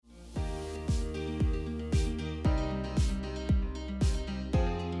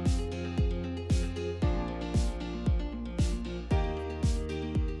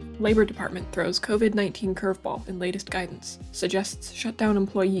Labor Department throws COVID-19 curveball in latest guidance, suggests shutdown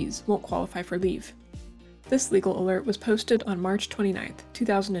employees won't qualify for leave. This legal alert was posted on March 29,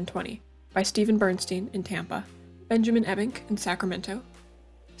 2020, by Stephen Bernstein in Tampa, Benjamin Ebink in Sacramento,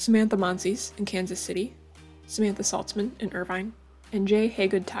 Samantha Monsees in Kansas City, Samantha Saltzman in Irvine, and Jay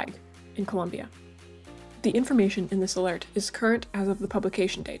Haygood-Teig in Columbia. The information in this alert is current as of the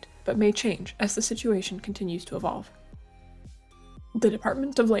publication date, but may change as the situation continues to evolve. The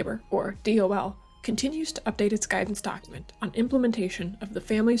Department of Labor, or DOL, continues to update its guidance document on implementation of the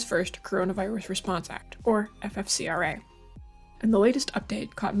Families First Coronavirus Response Act, or FFCRA. And the latest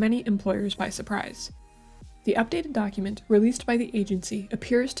update caught many employers by surprise. The updated document released by the agency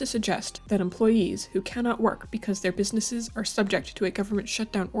appears to suggest that employees who cannot work because their businesses are subject to a government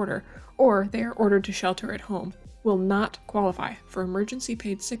shutdown order or they are ordered to shelter at home will not qualify for emergency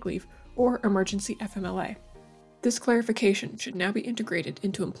paid sick leave or emergency FMLA. This clarification should now be integrated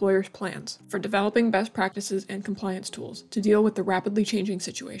into employers' plans for developing best practices and compliance tools to deal with the rapidly changing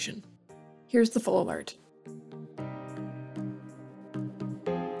situation. Here's the full alert.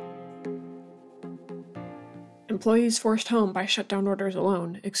 Employees forced home by shutdown orders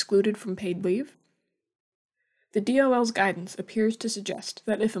alone excluded from paid leave? The DOL's guidance appears to suggest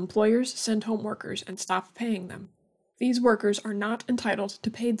that if employers send home workers and stop paying them, these workers are not entitled to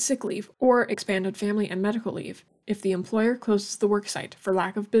paid sick leave or expanded family and medical leave if the employer closes the worksite for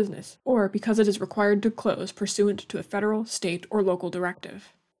lack of business or because it is required to close pursuant to a federal, state, or local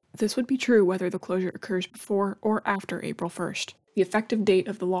directive. This would be true whether the closure occurs before or after April 1st, the effective date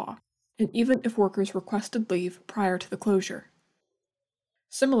of the law, and even if workers requested leave prior to the closure.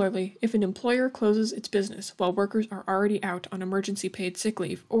 Similarly, if an employer closes its business while workers are already out on emergency paid sick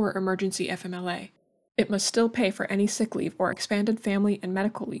leave or emergency FMLA, it must still pay for any sick leave or expanded family and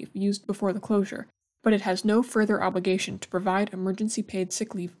medical leave used before the closure, but it has no further obligation to provide emergency paid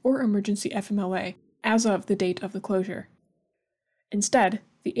sick leave or emergency FMLA as of the date of the closure. Instead,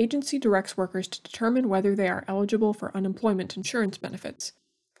 the agency directs workers to determine whether they are eligible for unemployment insurance benefits,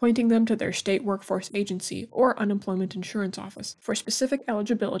 pointing them to their state workforce agency or unemployment insurance office for specific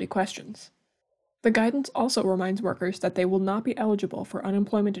eligibility questions. The guidance also reminds workers that they will not be eligible for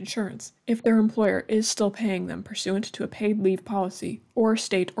unemployment insurance if their employer is still paying them pursuant to a paid leave policy or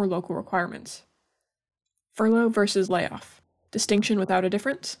state or local requirements. Furlough versus layoff. Distinction without a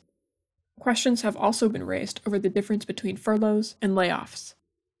difference? Questions have also been raised over the difference between furloughs and layoffs.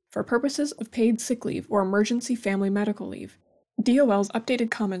 For purposes of paid sick leave or emergency family medical leave, DOL's updated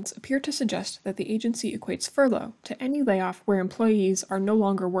comments appear to suggest that the agency equates furlough to any layoff where employees are no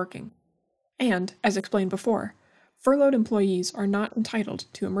longer working. And, as explained before, furloughed employees are not entitled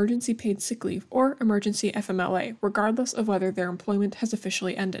to emergency paid sick leave or emergency FMLA regardless of whether their employment has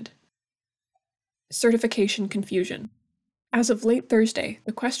officially ended. Certification confusion. As of late Thursday,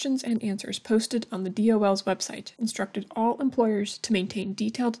 the questions and answers posted on the DOL's website instructed all employers to maintain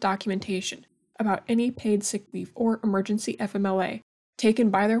detailed documentation about any paid sick leave or emergency FMLA taken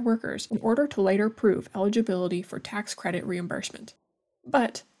by their workers in order to later prove eligibility for tax credit reimbursement.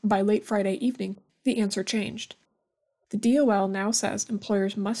 But, by late Friday evening, the answer changed. The DOL now says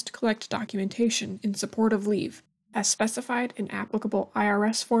employers must collect documentation in support of leave, as specified in applicable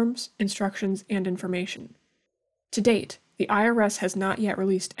IRS forms, instructions, and information. To date, the IRS has not yet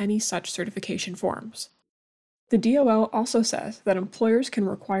released any such certification forms. The DOL also says that employers can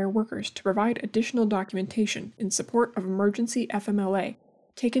require workers to provide additional documentation in support of emergency FMLA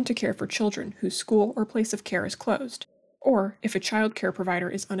taken to care for children whose school or place of care is closed, or if a child care provider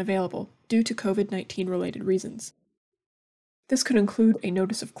is unavailable due to COVID-19 related reasons. This could include a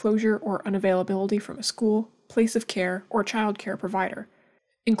notice of closure or unavailability from a school, place of care, or child care provider,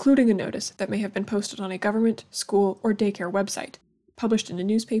 including a notice that may have been posted on a government, school, or daycare website, published in a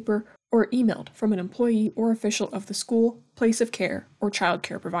newspaper, or emailed from an employee or official of the school, place of care, or child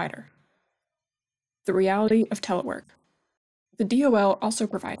care provider. The reality of telework. The DOL also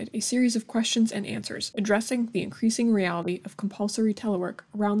provided a series of questions and answers addressing the increasing reality of compulsory telework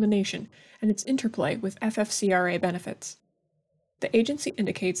around the nation and its interplay with FFCRA benefits. The agency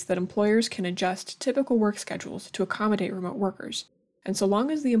indicates that employers can adjust typical work schedules to accommodate remote workers, and so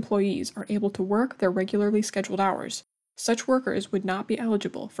long as the employees are able to work their regularly scheduled hours, such workers would not be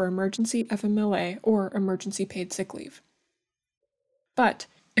eligible for emergency FMLA or emergency paid sick leave. But,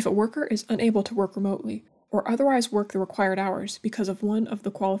 if a worker is unable to work remotely, or otherwise work the required hours because of one of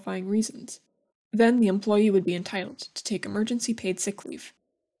the qualifying reasons, then the employee would be entitled to take emergency paid sick leave.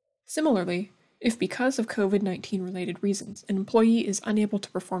 Similarly, if because of COVID-19 related reasons an employee is unable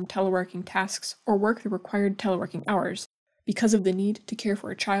to perform teleworking tasks or work the required teleworking hours because of the need to care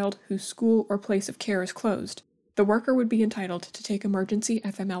for a child whose school or place of care is closed, the the worker would be entitled to take emergency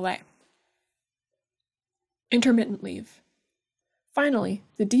FMLA. Intermittent leave. Finally,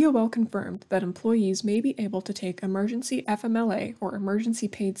 the DOL confirmed that employees may be able to take emergency FMLA or emergency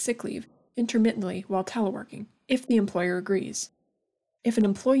paid sick leave intermittently while teleworking, if the employer agrees. If an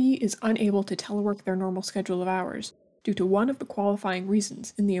employee is unable to telework their normal schedule of hours due to one of the qualifying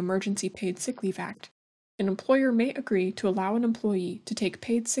reasons in the Emergency Paid Sick Leave Act, an employer may agree to allow an employee to take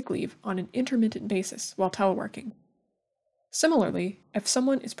paid sick leave on an intermittent basis while teleworking. Similarly, if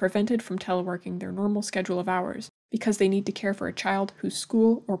someone is prevented from teleworking their normal schedule of hours because they need to care for a child whose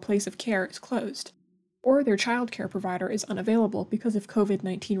school or place of care is closed, or their child care provider is unavailable because of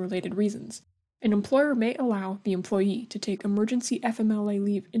COVID-19 related reasons, an employer may allow the employee to take emergency FMLA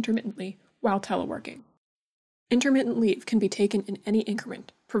leave intermittently while teleworking. Intermittent leave can be taken in any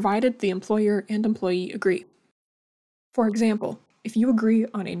increment, provided the employer and employee agree. For example, if you agree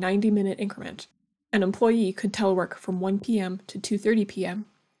on a 90-minute increment, an employee could telework from 1 p.m. to 2:30 p.m.,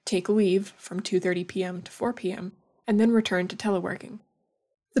 take leave from 2:30 p.m. to 4 p.m., and then return to teleworking.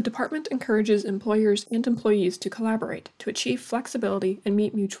 The department encourages employers and employees to collaborate to achieve flexibility and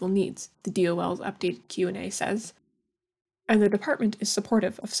meet mutual needs, the DOL's updated Q&A says. And the department is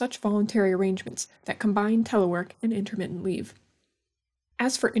supportive of such voluntary arrangements that combine telework and intermittent leave.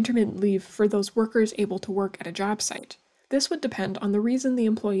 As for intermittent leave for those workers able to work at a job site, this would depend on the reason the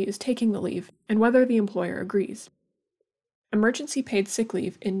employee is taking the leave and whether the employer agrees. Emergency paid sick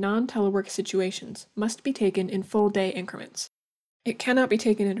leave in non-telework situations must be taken in full-day increments. It cannot be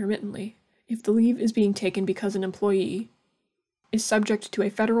taken intermittently if the leave is being taken because an employee is subject to a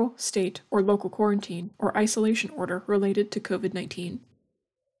federal, state, or local quarantine or isolation order related to COVID-19,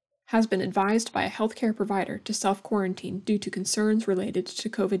 has been advised by a healthcare provider to self-quarantine due to concerns related to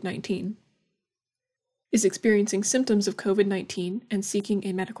COVID-19, is experiencing symptoms of COVID-19 and seeking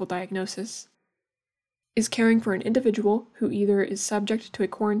a medical diagnosis, is caring for an individual who either is subject to a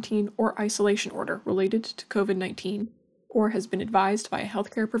quarantine or isolation order related to COVID-19, or has been advised by a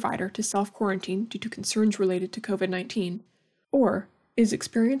healthcare provider to self-quarantine due to concerns related to COVID-19, or is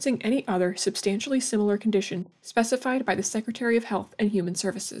experiencing any other substantially similar condition specified by the Secretary of Health and Human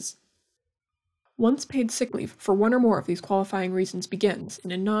Services. Once paid sick leave for one or more of these qualifying reasons begins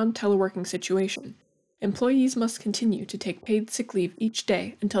in a non-teleworking situation, employees must continue to take paid sick leave each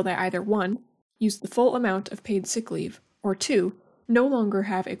day until they either 1. Use the full amount of paid sick leave, or 2. No longer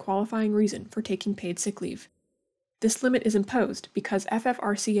have a qualifying reason for taking paid sick leave. This limit is imposed because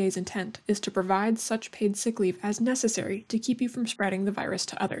FFRCA's intent is to provide such paid sick leave as necessary to keep you from spreading the virus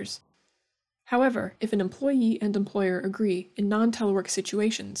to others. However, if an employee and employer agree in non-telework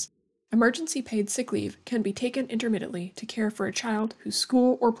situations, emergency paid sick leave can be taken intermittently to care for a child whose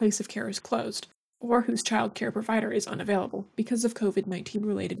school or place of care is closed, or whose child care provider is unavailable because of COVID-19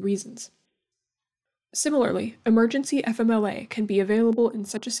 related reasons. Similarly, emergency FMLA can be available in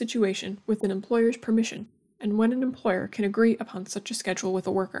such a situation with an employer's permission and when an employer can agree upon such a schedule with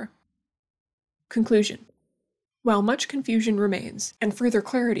a worker. Conclusion. While much confusion remains, and further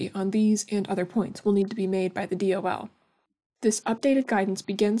clarity on these and other points will need to be made by the DOL, this updated guidance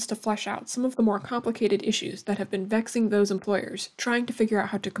begins to flesh out some of the more complicated issues that have been vexing those employers trying to figure out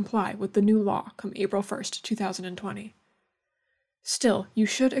how to comply with the new law come April 1st, 2020. Still, you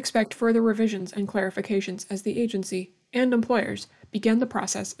should expect further revisions and clarifications as the agency and employers begin the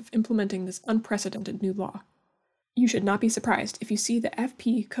process of implementing this unprecedented new law. You should not be surprised if you see the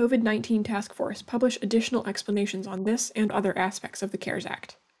FP COVID-19 Task Force publish additional explanations on this and other aspects of the CARES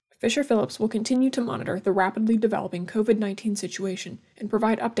Act. Fisher Phillips will continue to monitor the rapidly developing COVID-19 situation and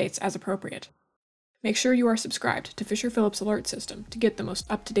provide updates as appropriate. Make sure you are subscribed to Fisher Phillips Alert System to get the most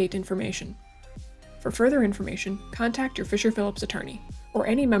up-to-date information. For further information, contact your Fisher Phillips attorney or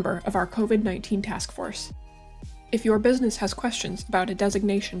any member of our COVID-19 task force. If your business has questions about a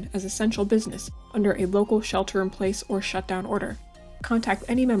designation as essential business under a local shelter-in-place or shutdown order, contact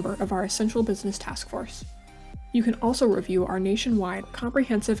any member of our Essential Business Task Force. You can also review our nationwide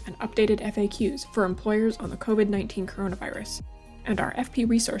comprehensive and updated FAQs for employers on the COVID-19 coronavirus, and our FP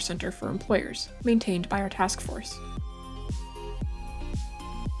Resource Center for Employers, maintained by our task force.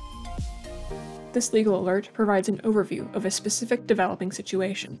 This legal alert provides an overview of a specific developing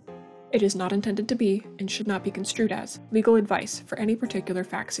situation. It is not intended to be, and should not be construed as, legal advice for any particular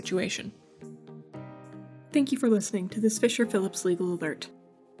fact situation. Thank you for listening to this Fisher Phillips Legal Alert.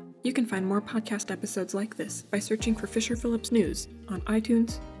 You can find more podcast episodes like this by searching for Fisher Phillips News on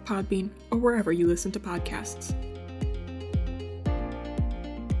iTunes, Podbean, or wherever you listen to podcasts.